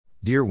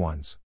Dear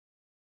ones,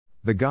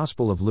 the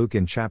Gospel of Luke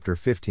in chapter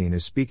 15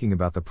 is speaking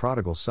about the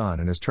prodigal son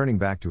and his turning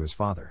back to his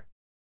father.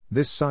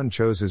 This son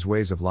chose his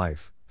ways of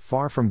life,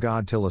 far from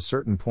God till a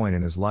certain point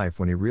in his life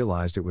when he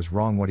realized it was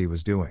wrong what he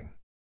was doing.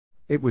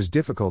 It was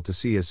difficult to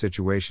see his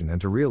situation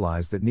and to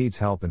realize that needs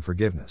help and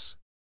forgiveness.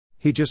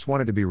 He just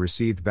wanted to be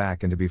received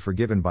back and to be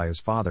forgiven by his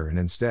father, and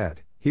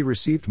instead, he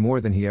received more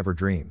than he ever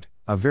dreamed: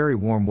 a very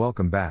warm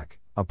welcome back,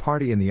 a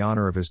party in the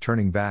honor of his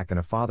turning back, and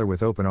a father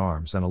with open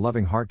arms and a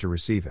loving heart to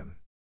receive him.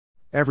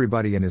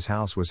 Everybody in his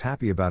house was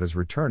happy about his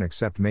return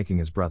except making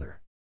his brother.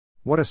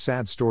 What a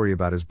sad story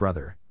about his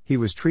brother. He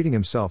was treating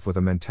himself with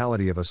a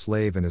mentality of a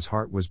slave and his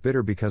heart was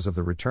bitter because of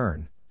the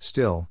return.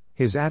 Still,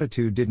 his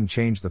attitude didn't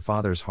change the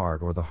father's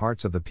heart or the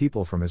hearts of the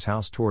people from his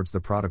house towards the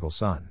prodigal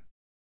son.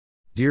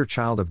 Dear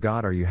child of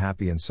God, are you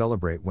happy and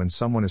celebrate when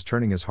someone is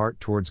turning his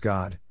heart towards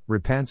God,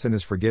 repents and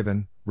is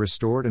forgiven,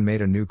 restored and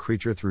made a new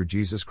creature through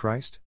Jesus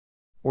Christ?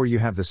 Or you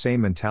have the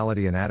same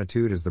mentality and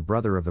attitude as the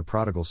brother of the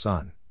prodigal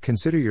son?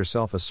 Consider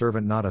yourself a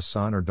servant, not a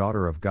son or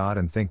daughter of God,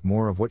 and think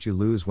more of what you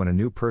lose when a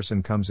new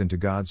person comes into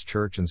God's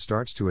church and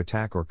starts to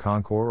attack or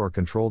conquer or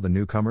control the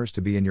newcomers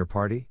to be in your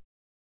party.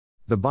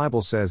 The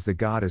Bible says that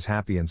God is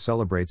happy and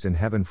celebrates in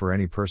heaven for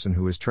any person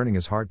who is turning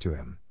his heart to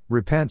him,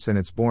 repents and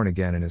it's born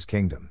again in his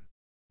kingdom.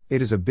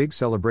 It is a big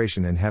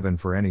celebration in heaven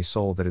for any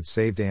soul that it's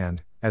saved,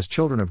 and, as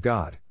children of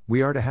God,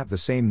 we are to have the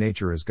same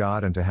nature as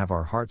God and to have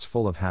our hearts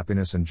full of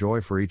happiness and joy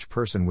for each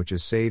person which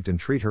is saved, and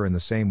treat her in the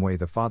same way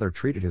the Father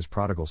treated his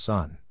prodigal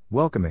son,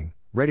 welcoming,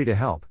 ready to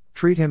help.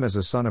 Treat him as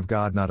a son of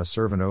God, not a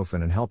servant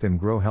orphan, and help him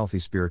grow healthy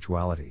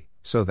spirituality,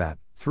 so that,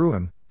 through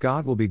him,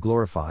 God will be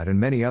glorified and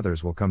many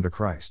others will come to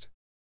Christ.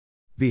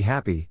 Be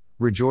happy,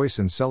 rejoice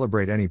and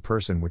celebrate any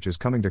person which is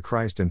coming to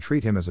Christ, and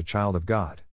treat him as a child of God.